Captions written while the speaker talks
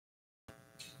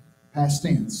Past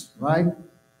tense, right?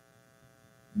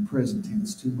 And present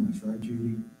tense, too much, right,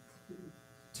 Judy?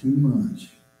 Too much.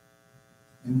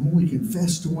 And when we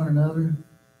confess to one another,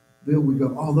 Bill, we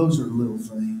go, oh, those are little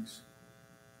things.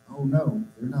 Oh, no,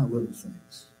 they're not little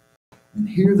things. And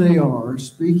here they are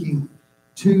speaking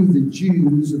to the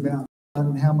Jews about God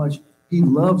and how much he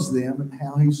loves them and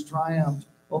how he's triumphed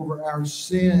over our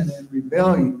sin and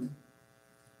rebellion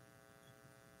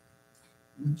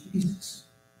with Jesus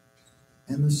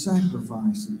and the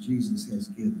sacrifice that Jesus has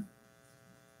given.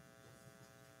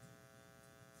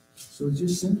 So it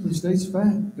just simply states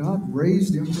fact. God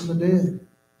raised him from the dead.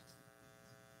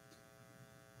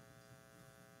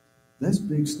 That's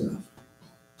big stuff.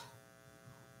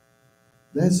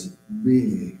 That's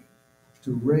big.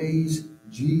 To raise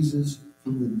Jesus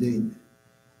from the dead.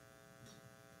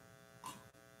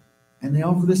 And they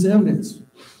offer this evidence.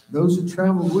 Those who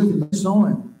traveled with him, they saw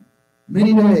him.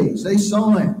 Many days, they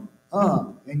saw him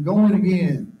up and going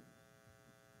again.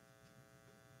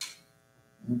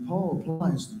 And Paul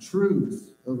applies the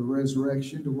truth of the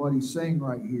resurrection to what he's saying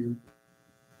right here.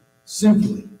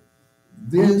 Simply,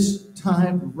 this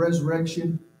type of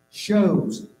resurrection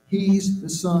shows he's the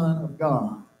Son of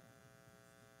God.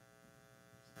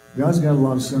 God's got a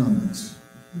lot of sons.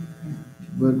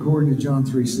 But according to John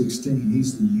 3:16,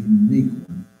 he's the unique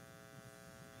one.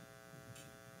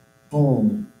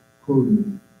 Paul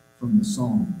quoted from the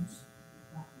Psalms.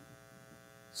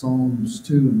 Psalms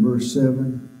 2 and verse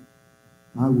 7,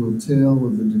 I will tell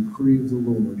of the decree of the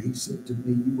Lord. He said to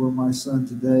me, you are my son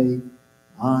today.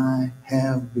 I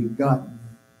have begotten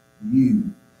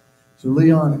you. So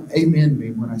Leon, amen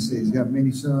me when I say he's got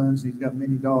many sons, he's got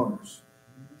many daughters.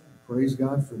 Praise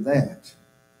God for that.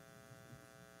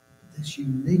 This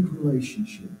unique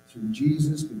relationship through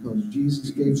Jesus, because Jesus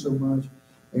gave so much,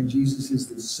 and Jesus is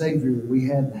the Savior that we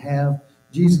had to have.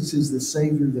 Jesus is the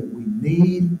Savior that we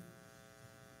need.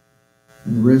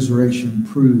 And the resurrection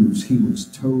proves he was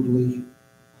totally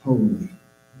holy.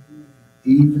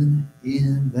 Even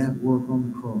in that work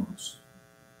on the cross.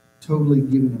 Totally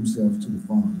giving himself to the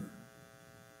Father.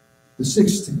 The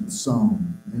 16th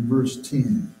Psalm in verse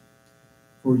 10.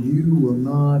 For you will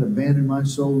not abandon my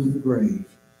soul to the grave.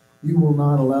 You will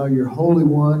not allow your Holy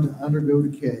One to undergo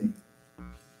decay.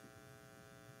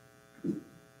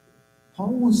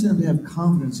 Paul wants them to have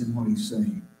confidence in what he's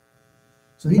saying.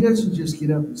 So he doesn't just get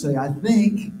up and say, I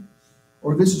think,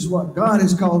 or this is what God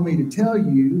has called me to tell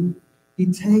you. He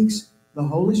takes the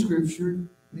Holy Scripture and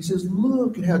he says,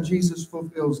 look at how Jesus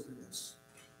fulfills this.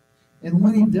 And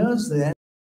when he does that,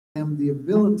 and the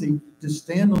ability to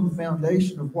stand on the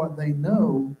foundation of what they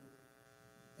know,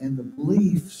 and the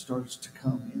belief starts to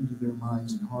come into their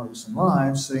minds and hearts and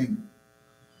lives, saying,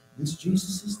 this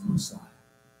Jesus is the Messiah.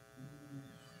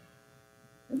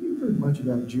 Have you heard much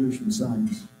about Jewish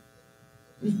messiahs?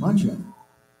 There's much of them.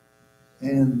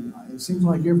 And it seems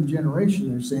like every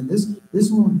generation they're saying,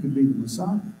 this one could be the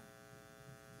Messiah.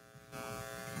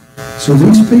 So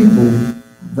these people,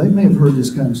 they may have heard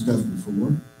this kind of stuff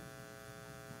before.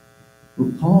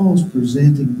 But Paul's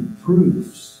presenting the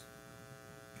proofs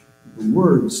the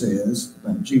Word says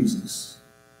about Jesus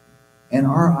and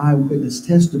our eyewitness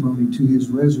testimony to his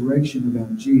resurrection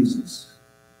about Jesus.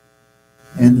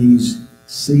 And these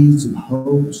seeds of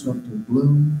hope start to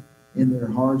bloom in their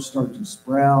hearts, start to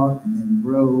sprout and then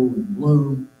grow and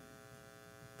bloom.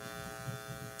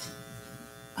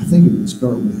 I think it would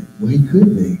start with, well, he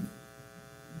could be.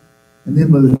 And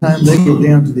then by the time they get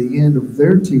down to the end of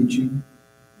their teaching,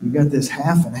 you got this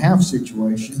half and half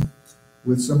situation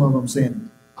with some of them saying,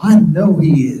 I know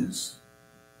he is.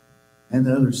 And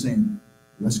the others saying,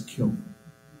 let's kill him.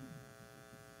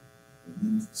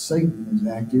 And Satan is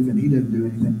active and he doesn't do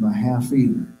anything by half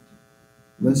either.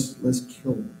 Let's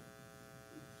kill them.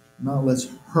 Not let's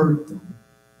hurt them.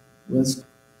 Let's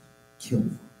kill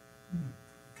them.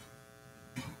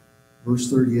 Verse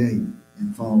 38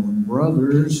 and following.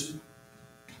 Brothers,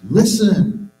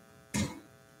 listen. He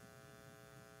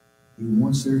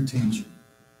wants their attention.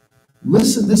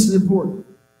 Listen, this is important.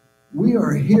 We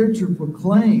are here to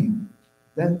proclaim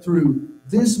that through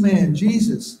this man,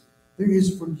 Jesus, there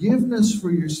is forgiveness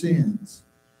for your sins.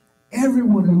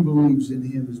 Everyone who believes in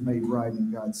him is made right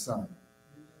in God's sight.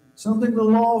 Something the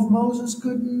law of Moses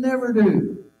could never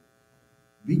do.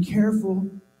 Be careful.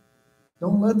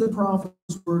 Don't let the prophet's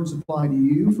words apply to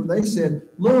you, for they said,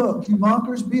 look, you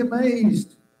mockers, be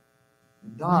amazed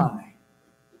and die.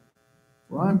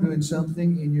 For I'm doing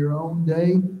something in your own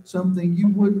day, something you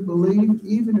wouldn't believe,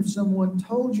 even if someone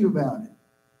told you about it.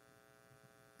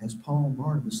 As Paul and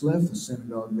Barnabas left the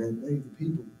synagogue that day, the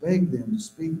people begged them to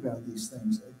speak about these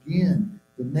things again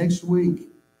the next week.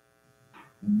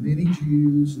 And many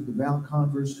Jews and devout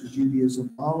converts to Judaism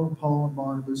followed Paul and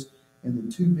Barnabas, and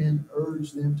the two men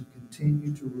urged them to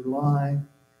continue to rely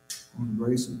on the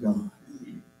grace of God.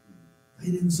 They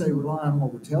didn't say rely on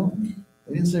what we're telling you.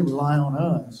 They didn't say rely on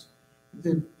us. They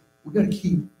said we've got to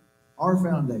keep our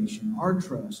foundation, our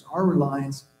trust, our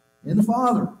reliance in the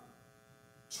Father.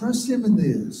 Trust Him in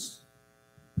this.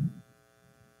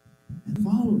 And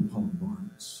follow Paul and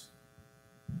Barnabas.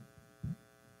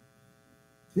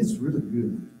 It's really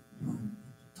good. I'm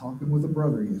talking with a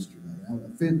brother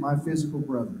yesterday, my physical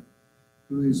brother,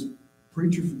 who is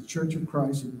preacher for the Church of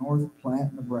Christ in North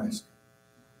Platte, Nebraska.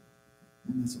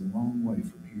 And that's a long way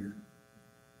from here.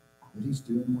 But he's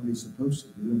doing what he's supposed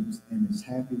to do, and is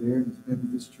happy there, and he's been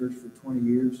with this church for 20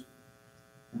 years.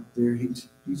 Out there, he's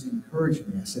encouraging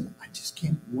me. I said, I just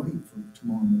can't wait for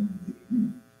tomorrow morning to be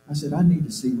here. I said, I need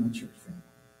to see my church family.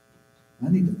 I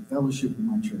need to fellowship with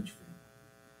my church family.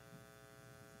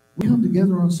 We come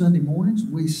together on Sunday mornings,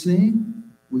 we sing,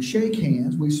 we shake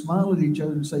hands, we smile at each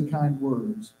other and say kind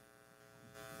words.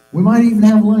 We might even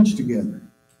have lunch together.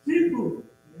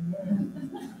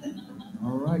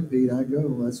 All right, Pete, I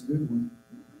go. That's a good one.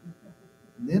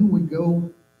 And then we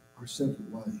go our separate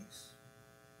ways.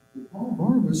 Paul and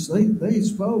Barnabas, they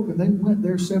spoke and they went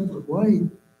their separate way.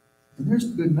 And there's a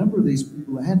good number of these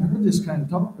people that hadn't heard this kind of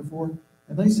talk before.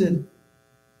 And they said,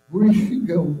 where do you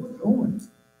go? We're going.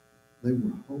 They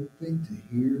were hoping to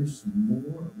hear some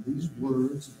more of these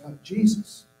words about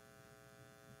Jesus.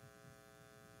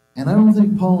 And I don't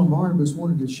think Paul and Barnabas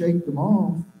wanted to shake them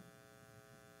off.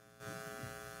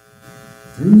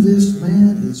 Through this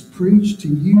man is preached to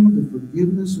you the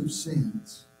forgiveness of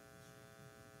sins.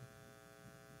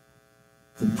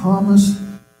 The promise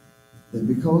that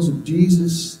because of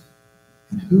Jesus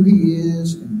and who He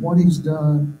is and what He's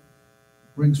done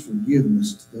brings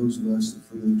forgiveness to those of us that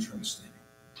freely trust in Him.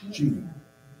 Judy.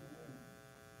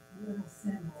 A little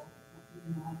symbol,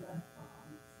 I love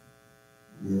frogs.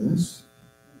 Yes.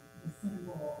 The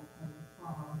symbol of a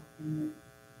frog, and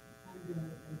under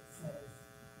it says,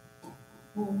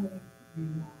 fully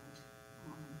rely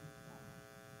on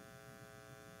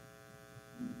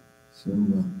God. So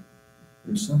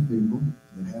there's some people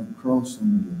that have a cross on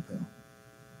their lapel.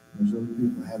 There's other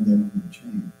people that have that on their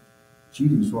chain.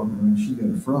 Judy's walking around, she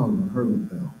got a frog on her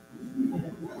lapel.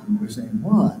 And we're saying,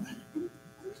 what?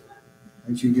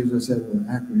 And she gives us that little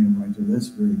acronym right there. That's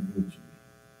very good, Judy.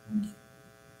 Thank you.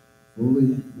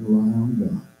 Fully rely on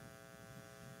God.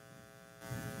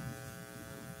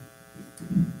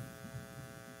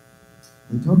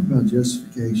 They talk about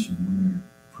justification when they're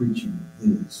preaching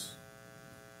this.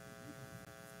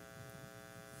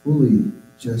 Fully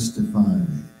justified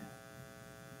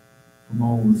from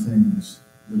all the things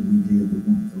that we did that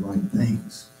weren't the right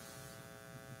things.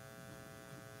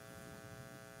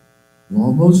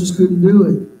 Well, Moses couldn't do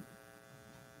it.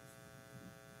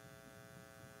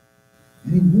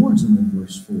 And he warns them in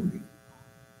verse 40.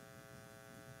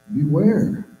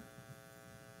 Beware.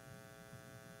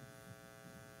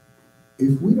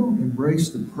 If we don't embrace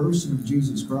the person of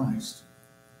Jesus Christ,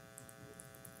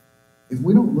 if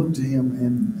we don't look to Him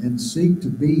and seek to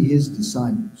be His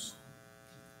disciples,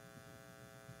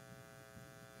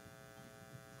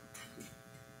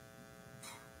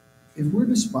 if we're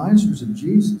despisers of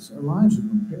Jesus, our lives are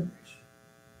going to perish.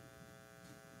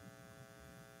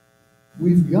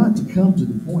 We've got to come to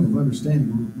the point of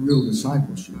understanding real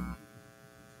discipleship.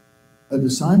 A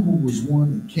disciple was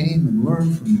one that came and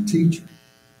learned from the teacher.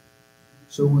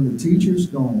 So when the teacher's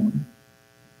gone,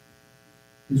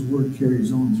 His word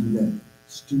carries on through that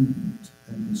student,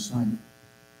 that disciple.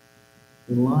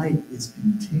 The light is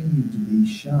continued to be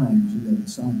shined through that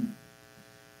disciple.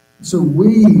 So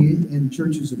we, in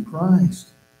churches of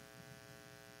Christ,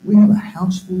 we have a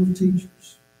house full of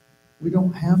teachers. We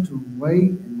don't have to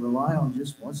wait and rely on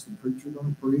just what's the preacher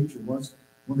going to preach or what's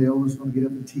one of the elders going to get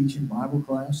up and teach in Bible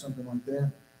class, something like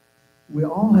that. We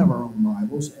all have our own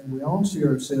Bibles, and we all see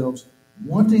ourselves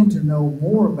wanting to know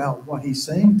more about what He's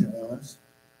saying to us,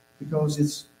 because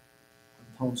it's,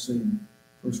 Paul's saying,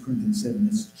 1 Corinthians 7,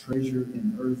 it's a treasure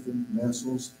in earthen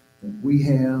vessels that we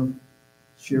have,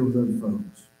 share with other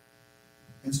folks.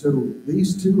 And so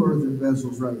these two earthen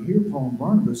vessels right here, Paul and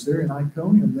Barnabas, they're in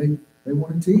Iconium. They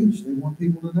want to teach. They want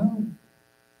people to know.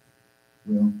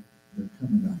 Well, they're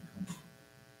coming to Iconium.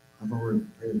 I've already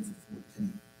prepared for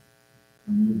 14.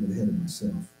 I'm a little bit ahead of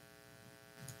myself.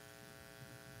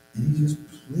 And he's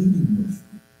just pleading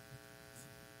with them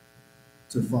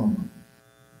to follow.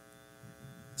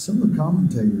 Some of the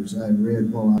commentators I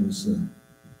read while I was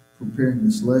preparing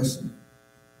this lesson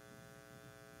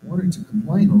wanted to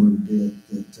complain a little bit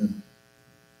that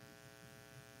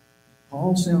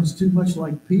Paul sounds too much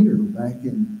like Peter back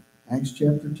in Acts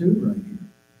chapter 2 right here.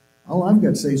 All I've got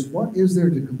to say is, what is there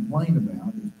to complain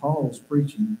about if Paul's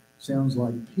preaching sounds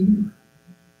like Peter?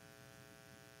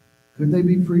 Could they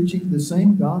be preaching the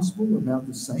same gospel about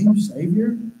the same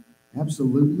Savior?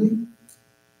 Absolutely.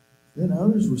 Then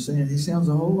others were saying he sounds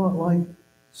a whole lot like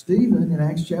Stephen in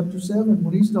Acts chapter 7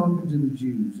 when he's talking to the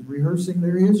Jews and rehearsing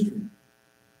their history.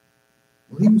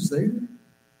 Well, he was there.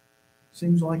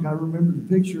 Seems like I remember the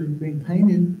picture being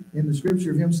painted in the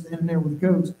scripture of him standing there with the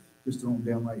coats. Just throw him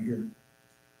down right here.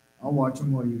 I'll watch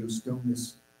him while you go stone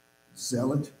this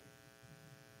zealot.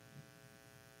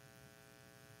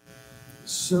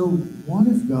 So what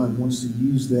if God wants to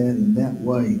use that in that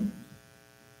way?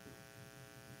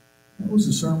 That was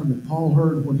a sermon that Paul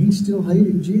heard when he still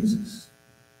hated Jesus.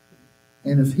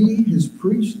 And if he has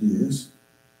preached this,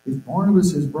 if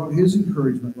Barnabas has brought his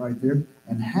encouragement right there,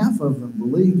 and half of them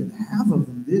believed and half of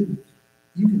them didn't,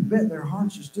 you can bet their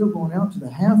hearts are still going out to the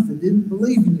half that didn't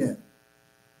believe yet.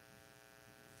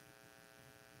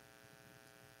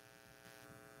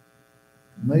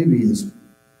 Maybe as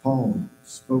Paul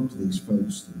spoke to these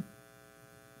folks, the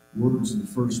words of the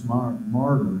first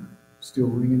martyr still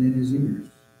ringing in his ears.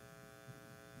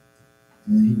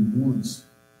 And he wants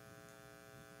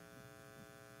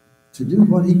to do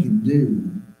what he can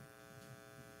do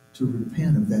to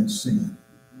repent of that sin.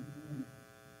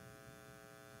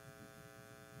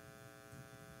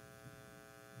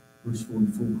 Verse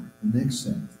 44, the next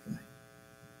Sabbath day.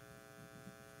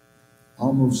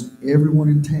 Almost everyone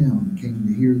in town came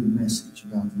to hear the message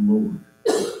about the Lord.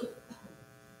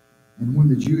 And when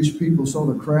the Jewish people saw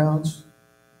the crowds,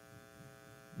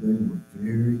 they were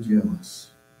very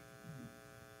jealous.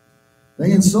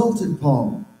 They insulted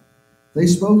Paul. They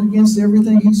spoke against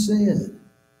everything he said.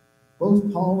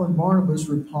 Both Paul and Barnabas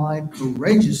replied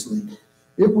courageously,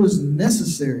 "It was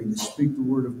necessary to speak the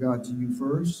word of God to you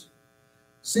first.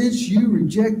 Since you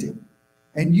reject it,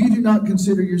 and you do not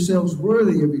consider yourselves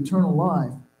worthy of eternal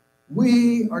life,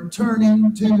 we are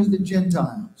turning to the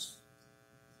Gentiles."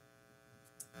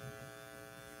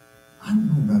 I don't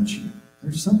know about you.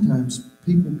 There's sometimes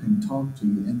people can talk to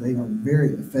you and they are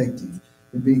very effective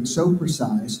in being so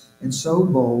precise and so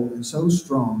bold and so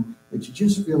strong that you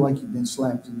just feel like you've been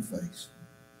slapped in the face.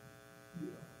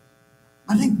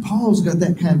 I think Paul's got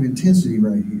that kind of intensity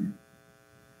right here.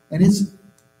 And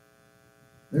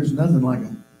there's nothing like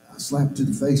a slap to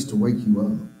the face to wake you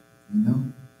up, you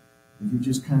know? If you're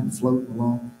just kind of floating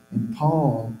along. And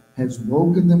Paul has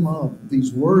woken them up with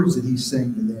these words that he's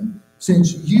saying to them.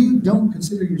 Since you don't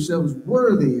consider yourselves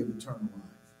worthy of eternal life.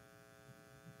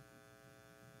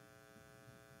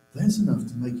 That's enough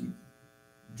to make you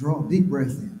draw a deep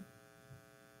breath in.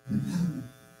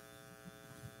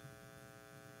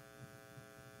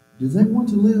 Do they want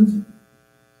to live?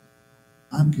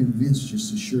 I'm convinced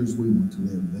just as sure as we want to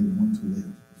live, they want to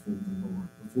live before the Lord,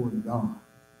 before God.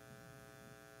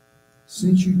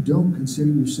 Since you don't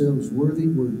consider yourselves worthy,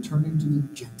 we're turning to the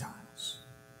Gentiles.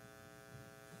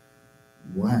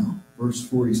 Wow. Verse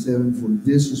 47, for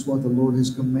this is what the Lord has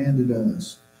commanded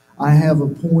us. I have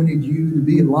appointed you to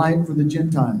be a light for the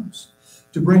Gentiles,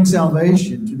 to bring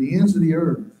salvation to the ends of the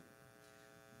earth.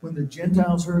 When the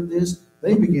Gentiles heard this,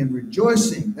 they began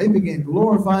rejoicing. They began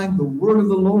glorifying the word of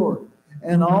the Lord.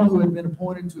 And all who had been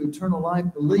appointed to eternal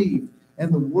life believed.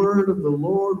 And the word of the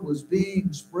Lord was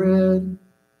being spread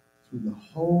through the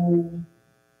whole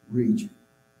region.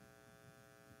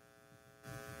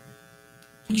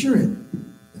 Picture it.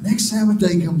 The next Sabbath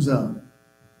day comes up.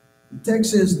 The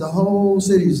text says the whole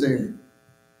city's there.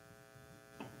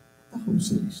 The whole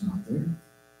city's not there.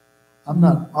 I'm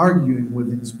not arguing with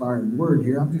inspired word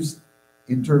here. I'm just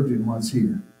interpreting what's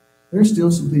here. There's still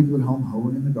some people at home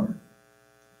hoeing in the garden.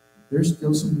 There's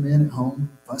still some men at home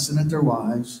fussing at their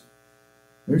wives.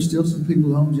 There's still some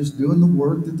people at home just doing the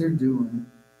work that they're doing.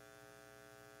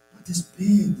 But this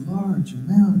big, large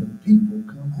amount of people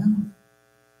come out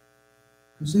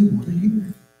because they want to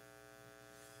hear.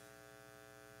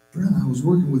 Brother, I was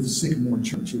working with the Sycamore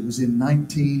Church. It was in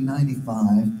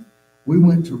 1995. We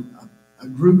went to, a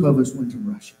group of us went to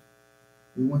Russia.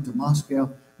 We went to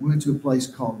Moscow. We went to a place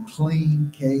called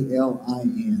Klin,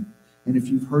 K-L-I-N. And if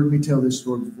you've heard me tell this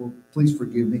story before, please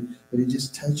forgive me, but it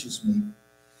just touches me.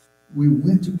 We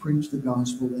went to preach the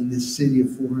gospel in this city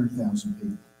of 400,000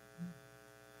 people.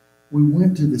 We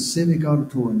went to the Civic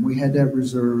Auditorium. We had that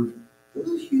reserved. It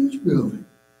was a huge building.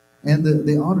 And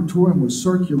the auditorium was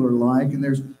circular-like, and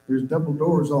there's double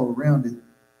doors all around it.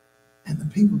 And the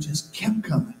people just kept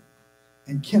coming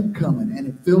and kept coming. And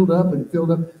it filled up and it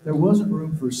filled up. There wasn't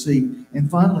room for a seat.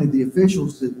 And finally, the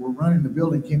officials that were running the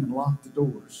building came and locked the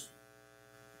doors.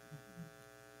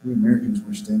 We Americans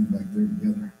were standing back there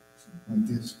together like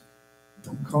this.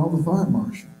 Don't call the fire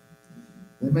marshal.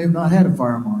 They may have not had a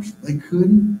fire marshal. They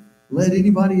couldn't let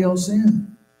anybody else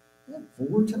in. They had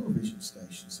 4 television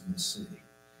stations in this city.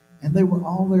 And they were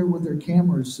all there with their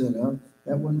cameras set up.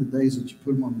 That wasn't the days that you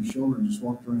put them on your shoulder and just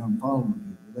walked around following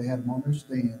people. They had them on their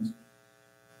stands.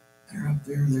 They're up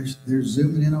there. They're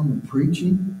zooming in on the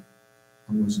preaching.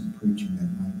 I wasn't preaching that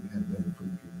night. We had a better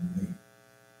preacher than me.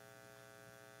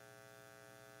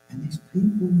 And these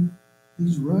people,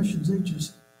 these Russians, they're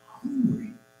just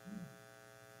hungry.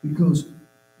 Because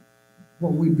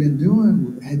what we've been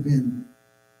doing had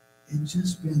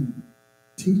just been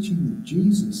teaching that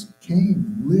Jesus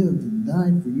came and lived and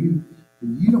died for you, that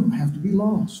you don't have to be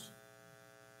lost.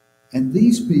 And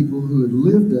these people who had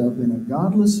lived up in a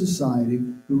godless society,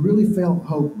 who really felt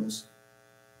hopeless,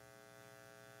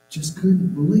 just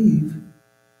couldn't believe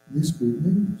this good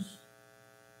news.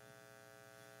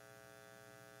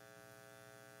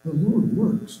 The Lord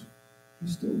works.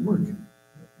 He's still working.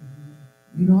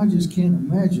 You know, I just can't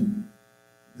imagine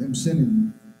them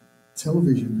sending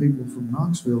television people from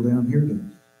Knoxville down here to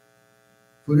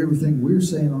put everything we're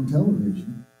saying on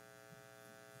television.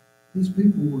 These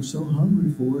people were so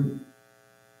hungry for it.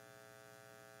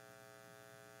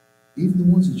 Even the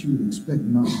ones that you would expect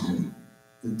not to be,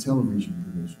 the television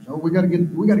producers. Oh, we got to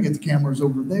get the cameras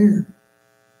over there.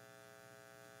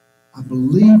 I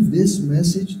believe this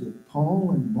message that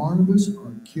Paul and Barnabas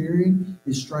are carrying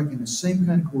is striking the same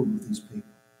kind of chord with these people.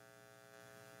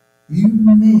 You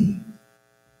mean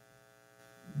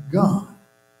God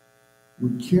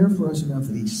would care for us enough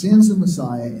that He sends the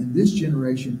Messiah in this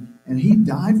generation and He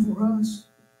died for us?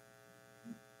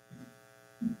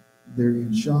 They're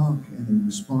in shock and their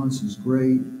response is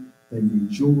great. They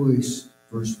rejoice,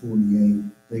 verse 48.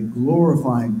 They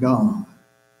glorify God.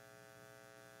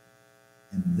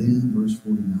 And then verse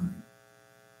 49.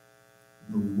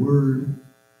 The word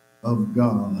of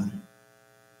God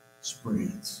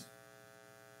spreads.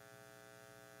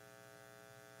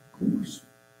 Of course.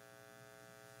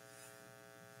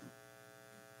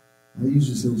 I use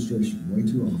this illustration way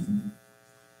too often.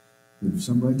 But if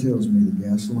somebody tells me the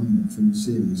gasoline at Food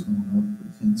City is going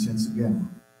up 10 cents a gallon,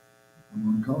 I'm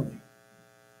going to call you.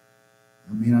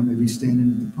 I mean, I may be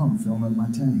standing at the pump filling up my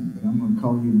tank, but I'm going to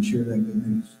call you and share that good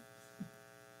news.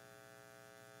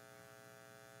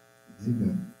 They've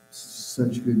got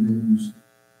such good news.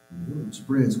 The world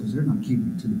spreads because they're not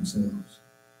keeping it to themselves.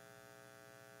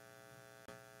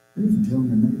 They're even telling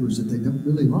their neighbors that they don't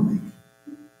really like.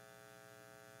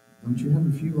 Don't you have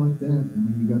a few like that? I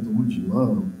mean, you got the ones you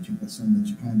love, but you got some that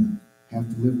you kind of have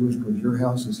to live with because your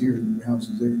house is here and your house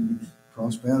is there, and you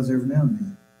cross paths every now and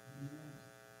then.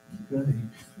 Okay.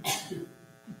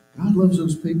 God loves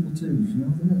those people too. You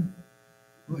know that?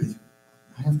 Boy,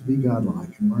 I have to be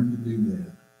godlike and learn to do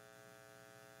that.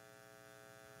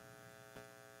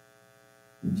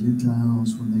 The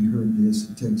Gentiles, when they heard this,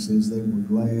 the text says they were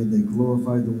glad. They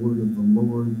glorified the word of the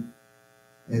Lord.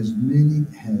 As many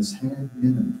as had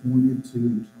been appointed to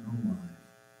eternal life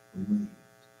believed.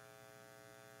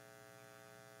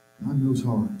 God knows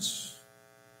hearts.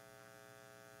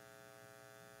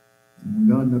 And when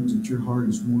God knows that your heart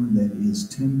is one that is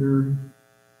tender,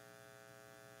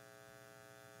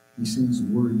 He sends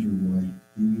the word your way,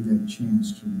 give you that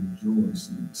chance to rejoice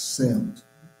and accept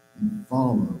and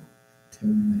follow and tell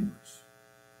your neighbors.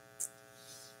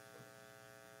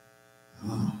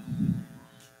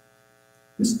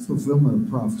 This is fulfillment of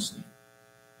prophecy.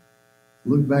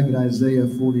 Look back at Isaiah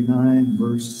 49,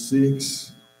 verse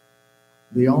 6.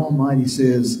 The Almighty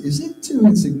says, "Is it too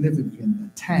insignificant a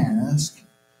task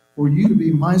for you to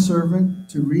be my servant,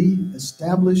 to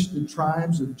re-establish the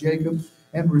tribes of Jacob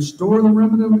and restore the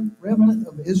remnant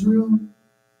of Israel?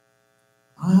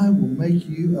 I will make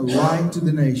you a light to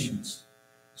the nations,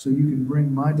 so you can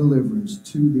bring my deliverance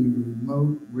to the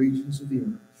remote regions of the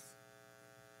earth."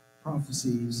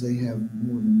 Prophecies, they have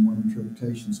more than one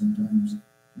interpretation sometimes,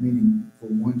 meaning for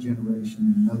one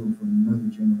generation and another for another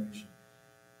generation.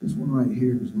 This one right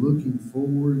here is looking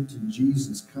forward to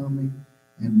Jesus coming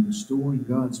and restoring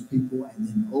God's people and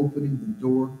then opening the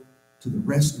door to the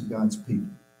rest of God's people,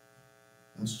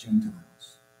 us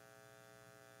Gentiles.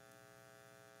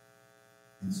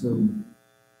 And so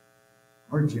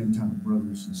our Gentile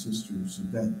brothers and sisters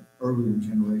of that earlier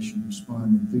generation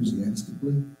respond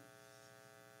enthusiastically.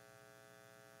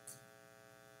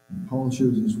 And Paul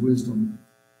shows his wisdom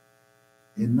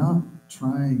in not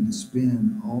trying to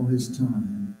spend all his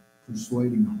time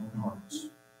persuading hard hearts.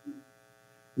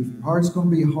 If your heart's going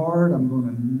to be hard, I'm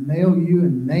going to nail you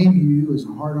and name you as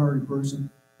a hard-hearted person,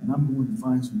 and I'm going to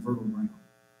find some fertile ground.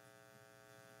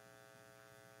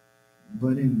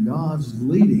 But in God's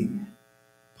leading,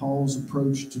 Paul's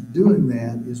approach to doing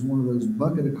that is one of those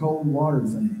bucket of cold water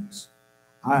things.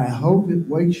 I hope it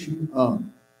wakes you up.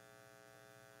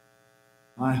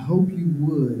 I hope you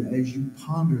would, as you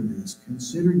ponder this,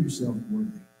 consider yourself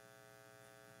worthy.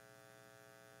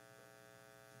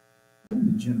 What kind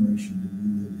of generation do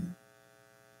we live in?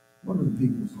 What are the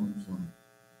people's homes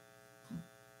like?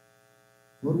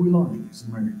 What do we like as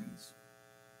Americans?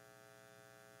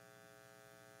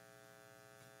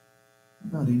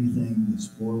 About anything that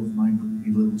spoils my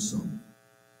greedy little soul.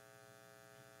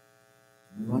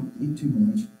 We like to eat too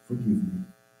much, forgive me.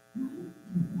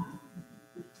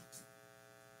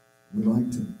 We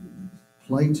like to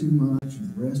play too much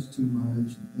and rest too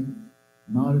much and think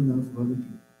not enough of other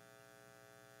people.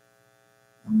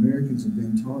 Americans have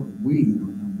been taught that we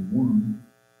are number one.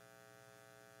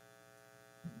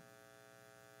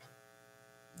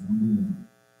 Number one.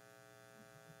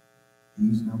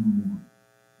 He's number one.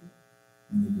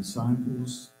 And the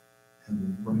disciples have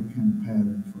the right kind of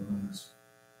pattern for us.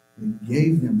 They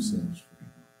gave themselves for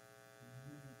him.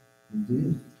 They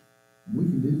did. We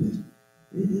can do this.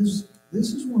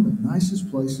 This is one of the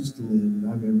nicest places to live that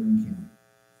I've ever encountered.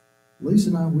 Lisa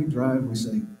and I, we drive, we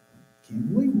say,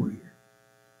 can't believe we're here.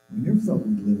 We never thought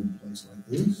we'd live in a place like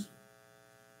this.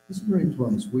 It's a great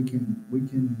place. We can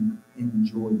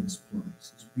enjoy this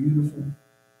place. It's beautiful.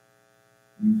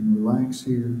 You can relax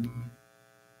here.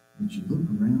 But you look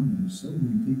around and there's so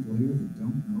many people here that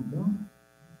don't know God.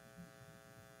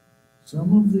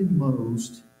 Some of the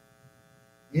most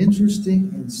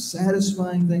interesting and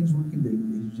satisfying things we can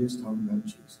do is just talk about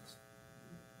Jesus.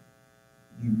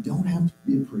 You don't have to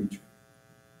be a preacher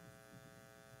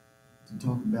to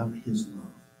talk about his love.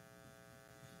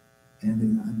 And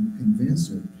I'm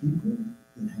convinced there are people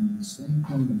that have the same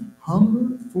kind of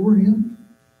hunger for him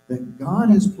that God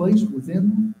has placed within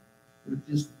them. They're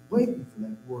just waiting for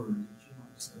that word that you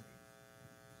might say.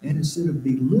 And instead of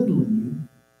belittling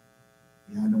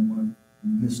you, I don't want to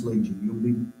mislead you. You'll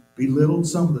be belittled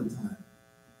some of the time.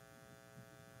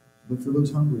 But for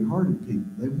those hungry-hearted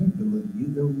people, they won't belittle you.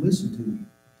 They'll listen to you.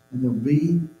 And they'll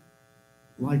be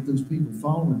like those people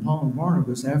following Paul and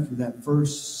Barnabas after that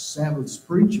first Sabbath's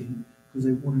preaching because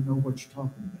they want to know what you're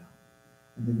talking about.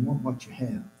 And they want what you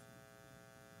have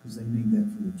because they need that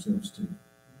for themselves too.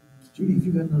 Judy, if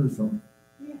you got another thought.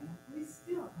 Yeah, we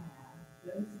still have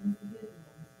those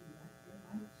individuals who let their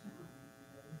light shine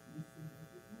and those who see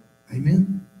every day.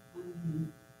 Amen. I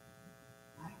mean,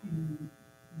 I can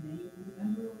name a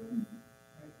number of them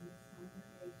right in this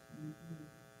congregation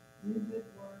who do good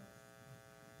works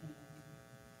and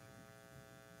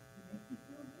make you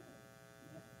feel good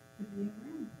to be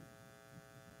around them.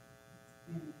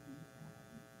 And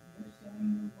they're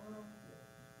showing the world that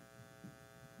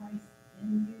Christ in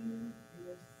you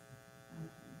is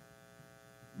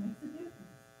makes a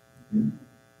difference. Yeah.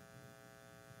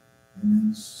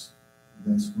 And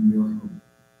that's going to be our hope.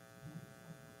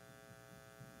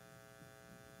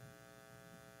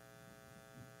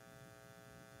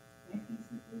 Becky's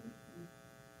the good thing.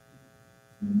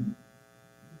 Mhm.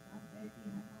 Without Becky, I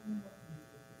don't know what we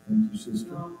would Thank you, sister.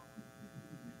 do. No.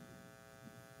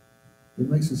 It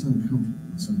makes us uncomfortable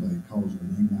when somebody calls our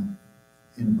name out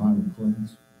in a Bible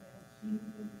class. She's a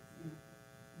good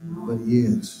example. But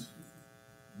yes,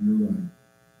 you're right.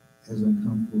 As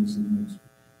uncomfortable as it makes.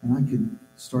 And I could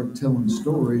start telling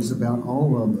stories about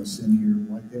all of us in here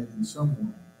like that in some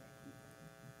way.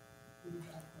 We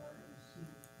have her and she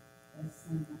does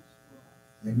so much for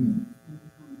us Amen. in the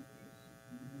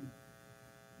congregation.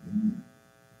 Amen.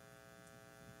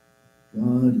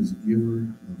 God is a giver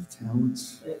of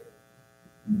talents.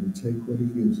 And will take what he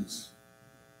gives us.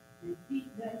 And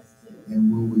Pete does too. And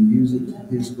will we use it to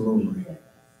his glory.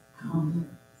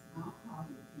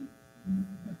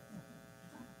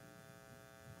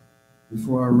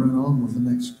 Before I run on with the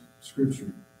next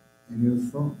scripture, any other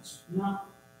thoughts? No.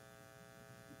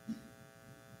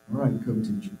 All right,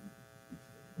 co-teacher.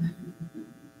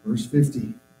 Verse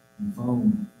 50 and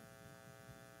following.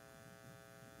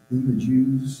 Then the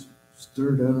Jews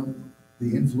stirred up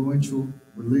the influential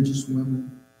religious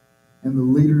women and the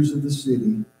leaders of the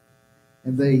city,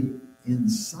 and they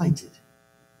incited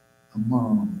a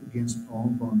mob against Paul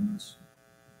and Barnabas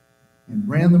and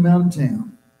ran them out of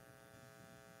town.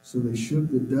 So they shook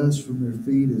the dust from their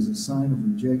feet as a sign of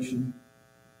rejection,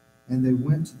 and they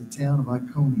went to the town of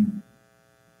Iconium.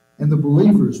 And the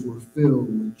believers were filled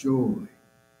with joy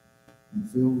and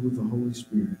filled with the Holy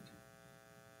Spirit.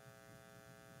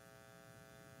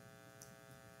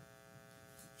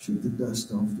 Shook the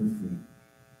dust off their feet.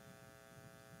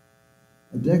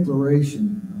 A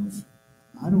declaration of,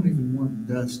 I don't even want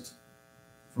dust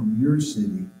from your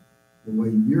city the way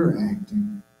you're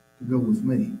acting to go with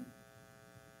me.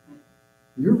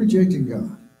 You're rejecting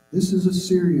God. This is a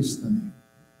serious thing.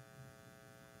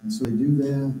 And so they do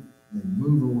that, they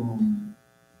move along.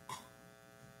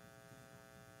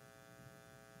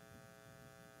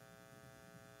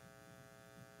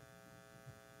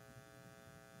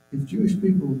 If Jewish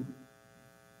people,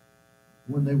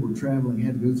 when they were traveling,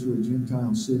 had to go through a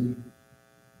Gentile city,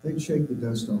 they'd shake the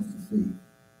dust off their feet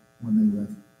when they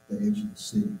left the edge of the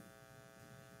city.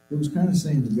 It was kind of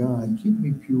saying to God, keep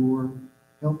me pure,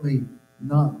 help me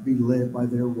not be led by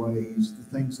their ways, the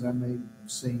things that I may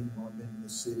have seen while I've been in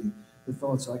this city, the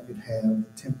thoughts I could have,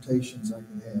 the temptations I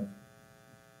could have.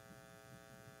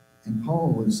 And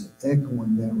Paul is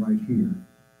echoing that right here.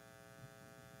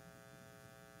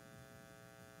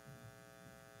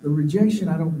 The rejection,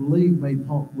 I don't believe,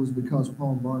 was because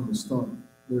Paul and Barnabas thought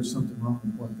there was something wrong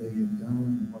with what they had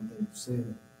done and what they had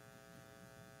said.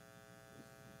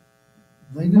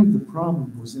 They knew the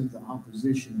problem was in the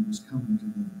opposition that was coming to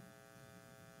them.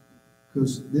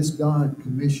 Because this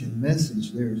God-commissioned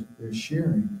message they're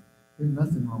sharing, there's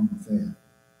nothing wrong with that.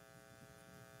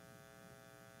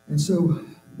 And so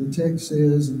the text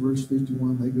says in verse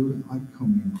 51, they go to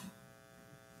Iconium.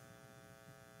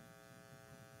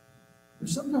 But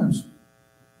sometimes,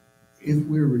 if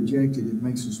we're rejected, it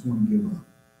makes us want to give up.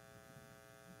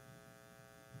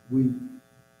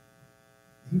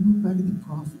 He looked back at the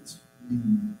prophets.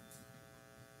 And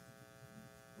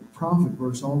the prophet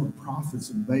versus all the prophets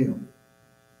of Baal.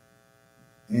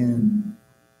 And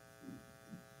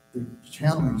the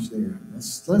challenge there,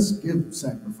 let's give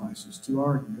sacrifices to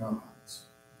our gods.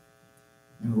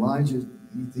 And Elijah,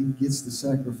 he gets the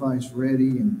sacrifice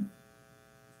ready, and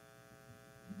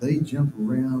they jump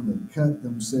around, they cut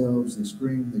themselves, they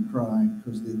scream, they cry,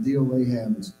 because the deal they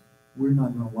have is, we're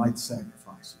not going to light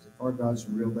sacrifices. If our gods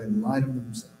are real, they light them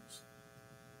themselves.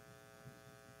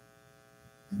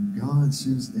 And God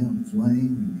sends down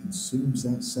flame and consumes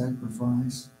that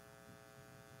sacrifice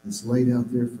that's laid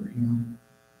out there for him.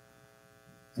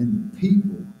 And the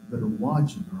people that are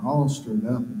watching are all stirred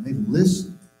up, and they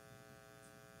listen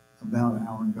about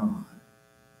our God.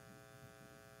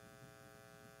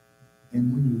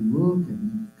 And when you look,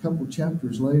 and a couple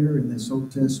chapters later in this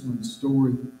Old Testament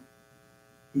story,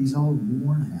 he's all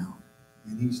worn out,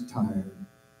 and he's tired,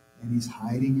 and he's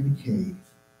hiding in a cave.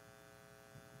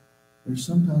 There's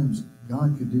sometimes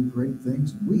God could do great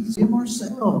things, and we see him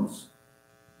ourselves.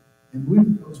 And we,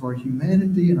 because of our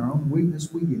humanity and our own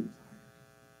weakness, we get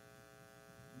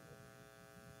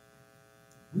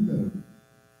tired.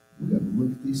 We got to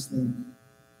look at these things.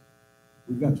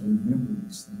 We've got to remember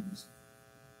these things,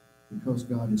 because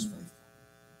God is faithful.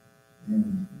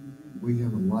 And we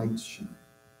have a light to shine,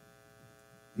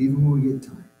 even when we get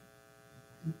tired.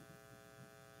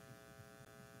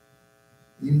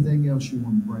 Anything else you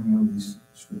want to bring out of these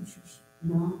scriptures?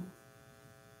 No.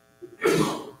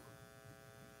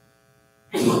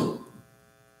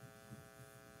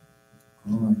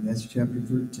 All right, that's chapter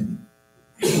 13.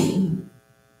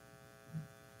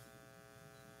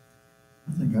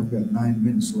 I think I've got 9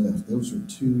 minutes left. Those are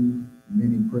too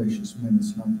many precious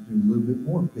minutes not to do a little bit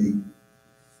more, Pete.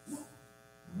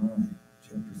 All right,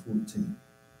 chapter 14.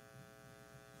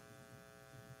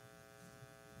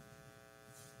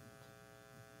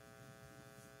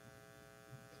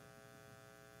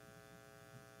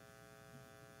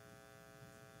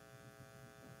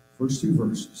 First 2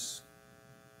 verses.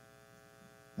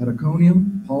 At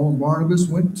Iconium, Paul and Barnabas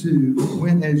went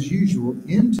as usual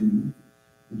into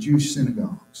the Jewish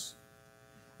synagogues.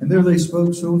 And there they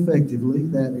spoke so effectively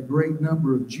that a great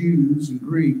number of Jews and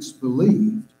Greeks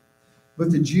believed.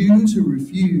 But the Jews who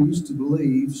refused to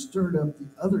believe stirred up the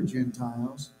other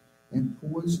Gentiles and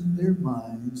poisoned their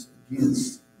minds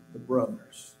against the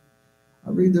brothers. I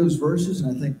read those verses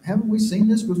and I think, haven't we seen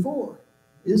this before?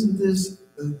 Isn't this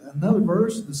another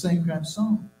verse of the same kind of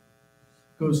song?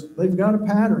 Because they've got a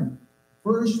pattern.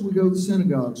 First we go to the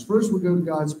synagogues. First we go to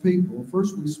God's people.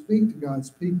 First we speak to God's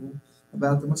people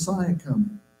about the Messiah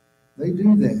coming. They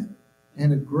do that.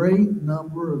 And a great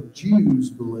number of Jews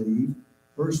believe.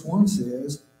 Verse 1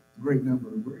 says, a great number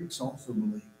of Greeks also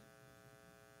believe.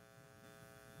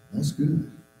 That's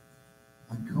good.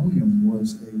 Iconium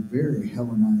was a very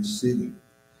Hellenized city.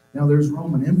 Now there's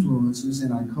Roman influences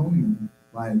in Iconium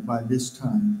by this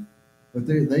time. But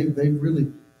they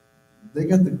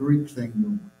got the Greek thing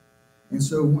going. And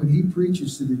so when he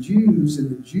preaches to the Jews, and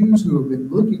the Jews who have been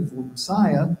looking for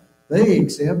Messiah, they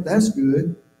accept, that's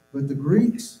good. But the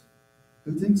Greeks,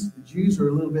 who thinks the Jews are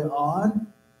a little bit odd,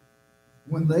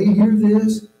 when they hear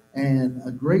this, and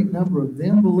a great number of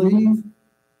them believe,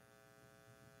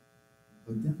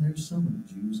 but then there's some of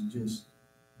the Jews that just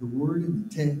The word in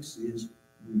the text is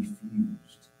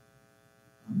refused.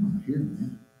 I'm not hearing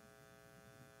that.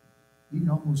 You can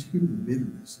almost hear the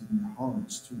bitterness in their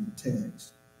hearts through the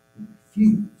text. They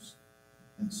refuse.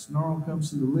 That snarl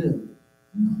comes to the lip.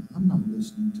 No, I'm not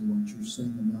listening to what you're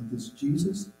saying about this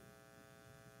Jesus.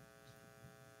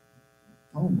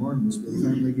 Paul and Barnabas, by the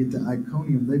time they get to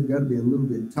Iconium, they've got to be a little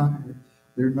bit tired.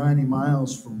 They're 90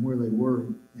 miles from where they were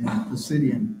in the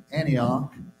city in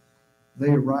Antioch.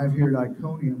 They arrive here at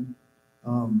Iconium.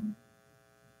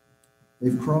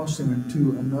 They've crossed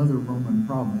into another Roman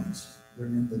province. They're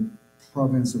in the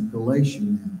province of Galatia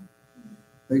now.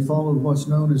 They followed what's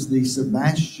known as the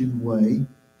Sebastian Way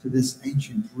to this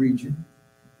ancient region.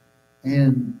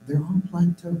 And they're on a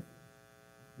plateau.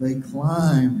 They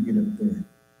climb to get up there.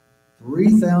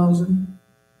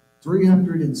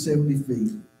 3,370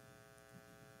 feet.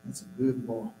 That's a good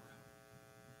walk.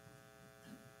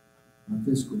 My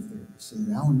physical therapist said,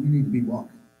 Alan, you need to be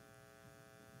walking.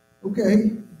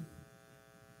 Okay.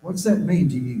 What's that mean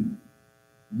to you?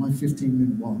 My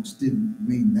 15-minute walks didn't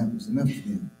mean that was enough to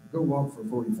them. Go walk for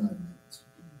 45 minutes.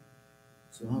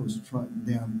 So I was trotting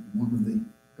down one of the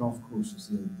golf courses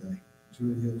the other day,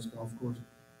 Druid Hills Golf Course.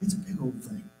 It's a big old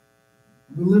thing.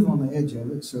 We live on the edge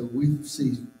of it, so we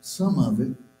see some of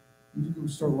it. You just go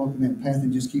start walking that path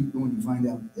and just keep going, you find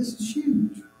out this is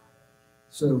huge.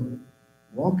 So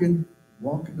walking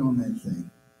on that thing.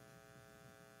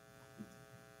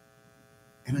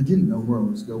 And I didn't know where I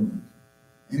was going.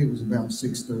 And it was about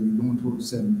 6:30, going towards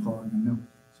 7 o'clock. And I know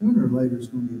sooner or later it's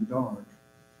going to get dark.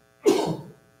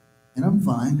 And I'm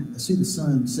fine. I see the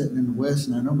sun setting in the west,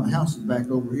 and I know my house is back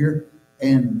over here.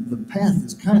 And the path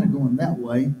is kind of going that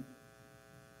way.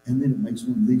 And then it makes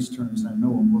one of these turns, and I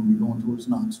know I'm going to be going towards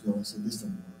Knoxville. I said, this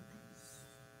doesn't work.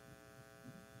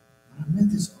 But I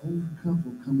met this older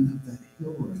couple coming up that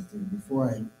hill right there before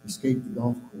I escaped the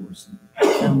golf course and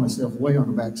found myself way on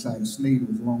the backside of Sneed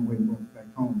with a long way to walk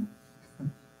back home.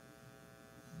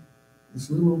 This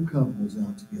little old couple was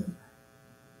out together.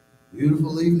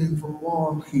 Beautiful evening for a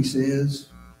walk, he says.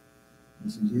 I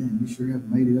said, yeah, you sure have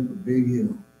made it up a big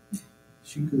hill.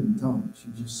 She couldn't talk. She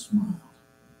just smiled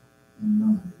and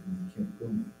nodded, and they kept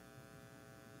going.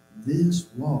 This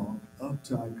walk up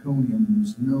to Iconium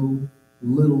was no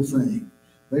little thing.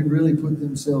 They really put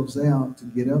themselves out to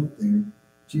get up there.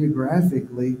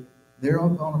 Geographically, they're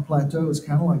up on a plateau. It's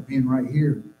kind of like being right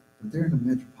here, but they're in a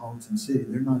metropolitan city.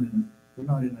 They're not in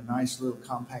a nice little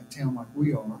compact town like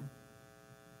we are.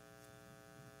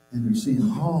 And they're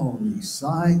seeing all these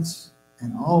sights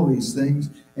and all these things,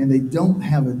 and they don't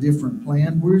have a different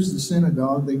plan. Where's the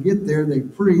synagogue? They get there, they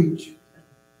preach.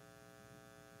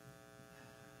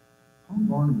 Paul and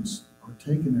Barnabas are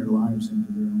taking their lives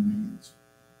into their own hands.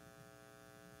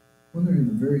 When they're in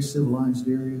the very civilized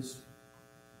areas,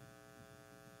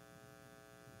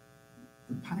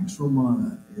 the Pax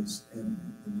Romana is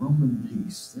evident, the Roman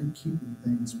peace. They're keeping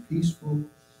things peaceful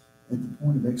at the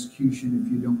point of execution if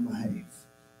you don't behave.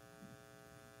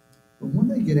 But when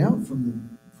they get out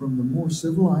from the more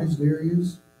civilized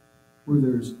areas, where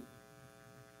there's,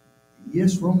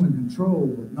 yes, Roman control,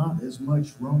 but not as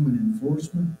much Roman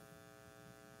enforcement,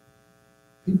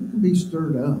 people can be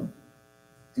stirred up.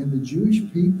 And the Jewish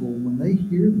people, when they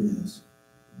hear this,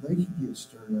 they can get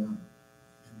stirred up.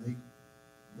 And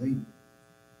they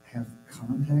have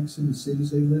contacts in the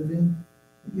cities they live in.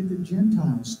 They get the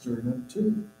Gentiles stirred up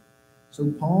too.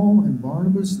 So Paul and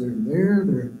Barnabas, they're there,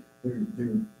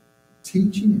 they're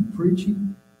teaching and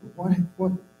preaching.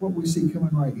 But what we see coming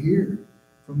right here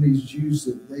from these Jews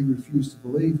that they refuse to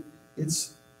believe, it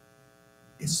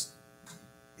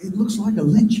looks like a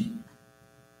lynching.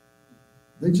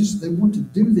 They want to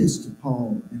do this to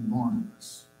Paul and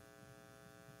Barnabas.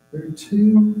 They're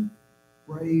two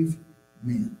brave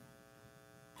men.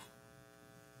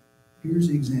 Here's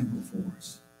the example for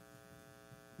us.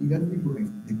 You got to be brave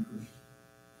to be a Christian.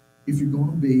 If you're going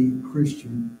to be a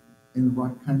Christian in the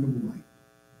right kind of way,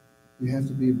 you have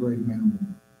to be a brave man or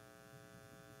woman.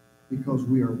 Because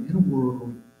we are in a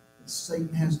world that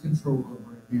Satan has control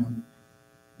over right now, and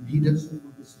he doesn't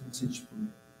want this message spread.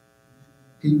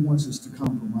 He wants us to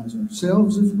compromise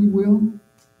ourselves, if we will,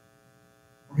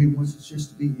 or he wants us just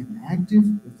to be inactive,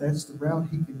 if that's the route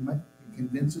he can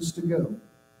convince us to go.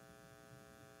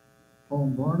 Paul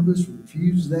and Barnabas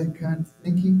refused that kind of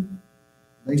thinking.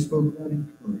 They spoke out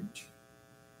in courage.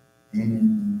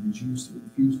 And the Jews that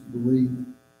refused to believe,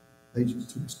 they just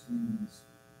took stands.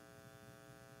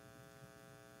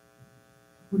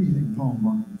 What do you think Paul and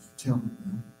Barnabas were telling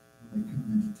them when they come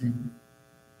into town?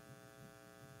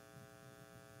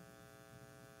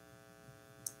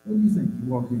 What do you think? You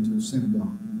walk into a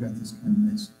synagogue and you've got this kind of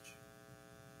message.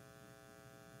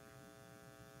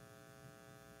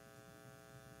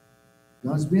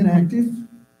 God's being active.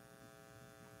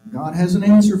 God has an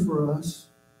answer for us.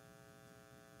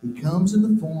 He comes in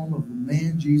the form of the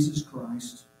man Jesus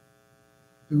Christ,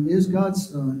 who is God's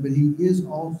Son, but he is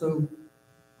also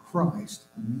Christ,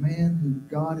 a man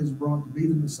who God has brought to be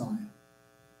the Messiah.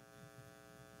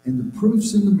 And the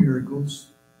proofs in the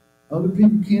miracles, other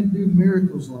people can't do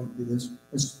miracles like this,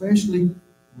 especially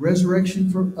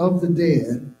resurrection of the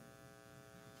dead.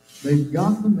 They've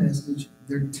got the message.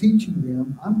 They're teaching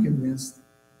them. I'm convinced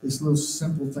this little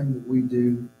simple thing that we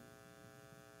do,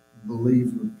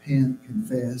 believe, repent,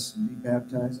 confess, and be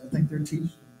baptized, I think they're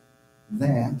teaching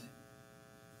that.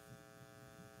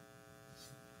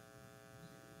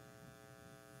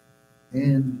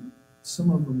 And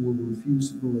some of them will refuse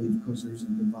to believe because there's a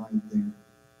divide there.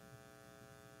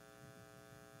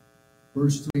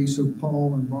 Verse 3, so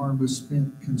Paul and Barnabas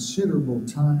spent considerable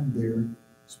time there,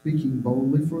 speaking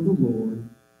boldly for the Lord,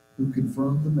 who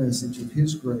confirmed the message of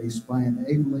his grace by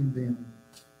enabling them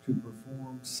to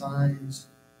perform signs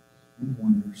and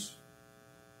wonders.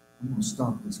 I'm going to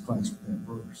stop this class with that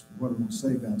verse. But what I'm going to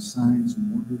say about signs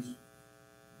and wonders,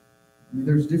 I mean,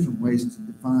 there's different ways to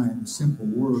define the simple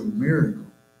word miracle.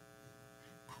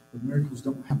 But miracles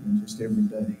don't happen just every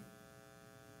day.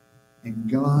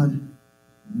 And God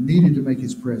needed to make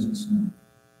his presence known.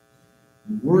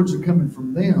 The words are coming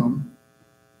from them,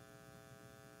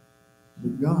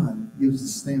 but God gives the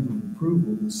stamp of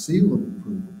approval, the seal of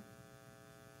approval,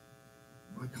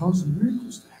 by causing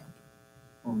miracles to happen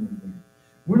already there.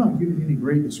 We're not giving any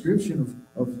great description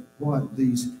of what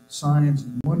these signs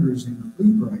and wonders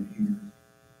include right here.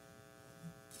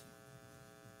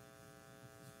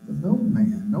 But no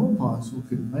man, no apostle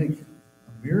could make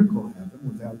a miracle happen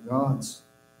without God's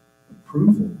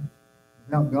approval,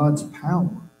 without God's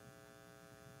power.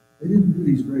 They didn't do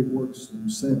these great works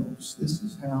themselves. This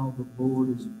is how the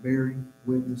Lord is bearing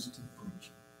witness to the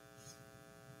preaching.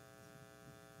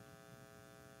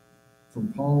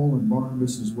 From Paul and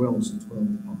Barnabas as well as the 12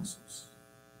 apostles.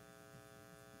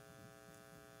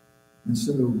 And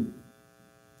so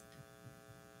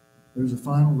there's a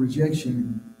final rejection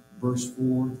in verse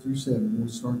 4 through 7. We'll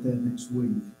start that next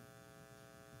week.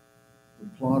 The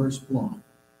plotter's plot.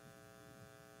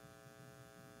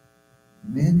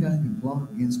 Mankind can plot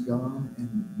against God,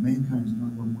 and mankind is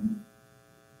not going to win.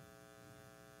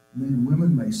 Men and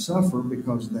women may suffer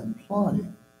because of that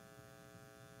plotting,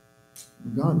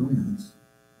 but God wins.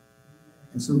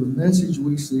 And so the message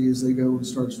we see as they go and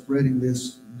start spreading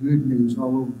this good news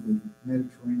all over the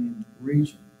Mediterranean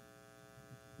region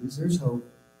is there's hope.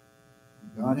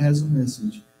 God has a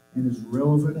message, and as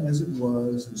relevant as it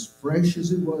was, as fresh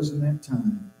as it was in that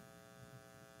time,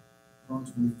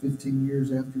 approximately 15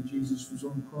 years after Jesus was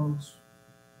on the cross,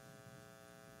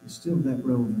 it's still that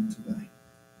relevant today.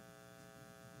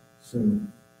 So,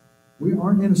 we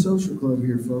aren't in a social club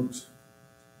here, folks.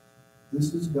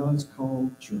 This is God's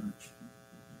called church.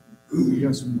 We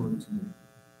got some work to do.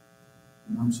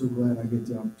 And I'm so glad I get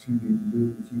the opportunity to do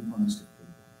it with you plastic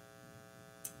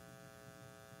people.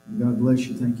 And God bless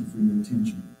you. Thank you for your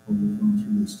attention while we've gone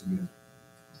through this together.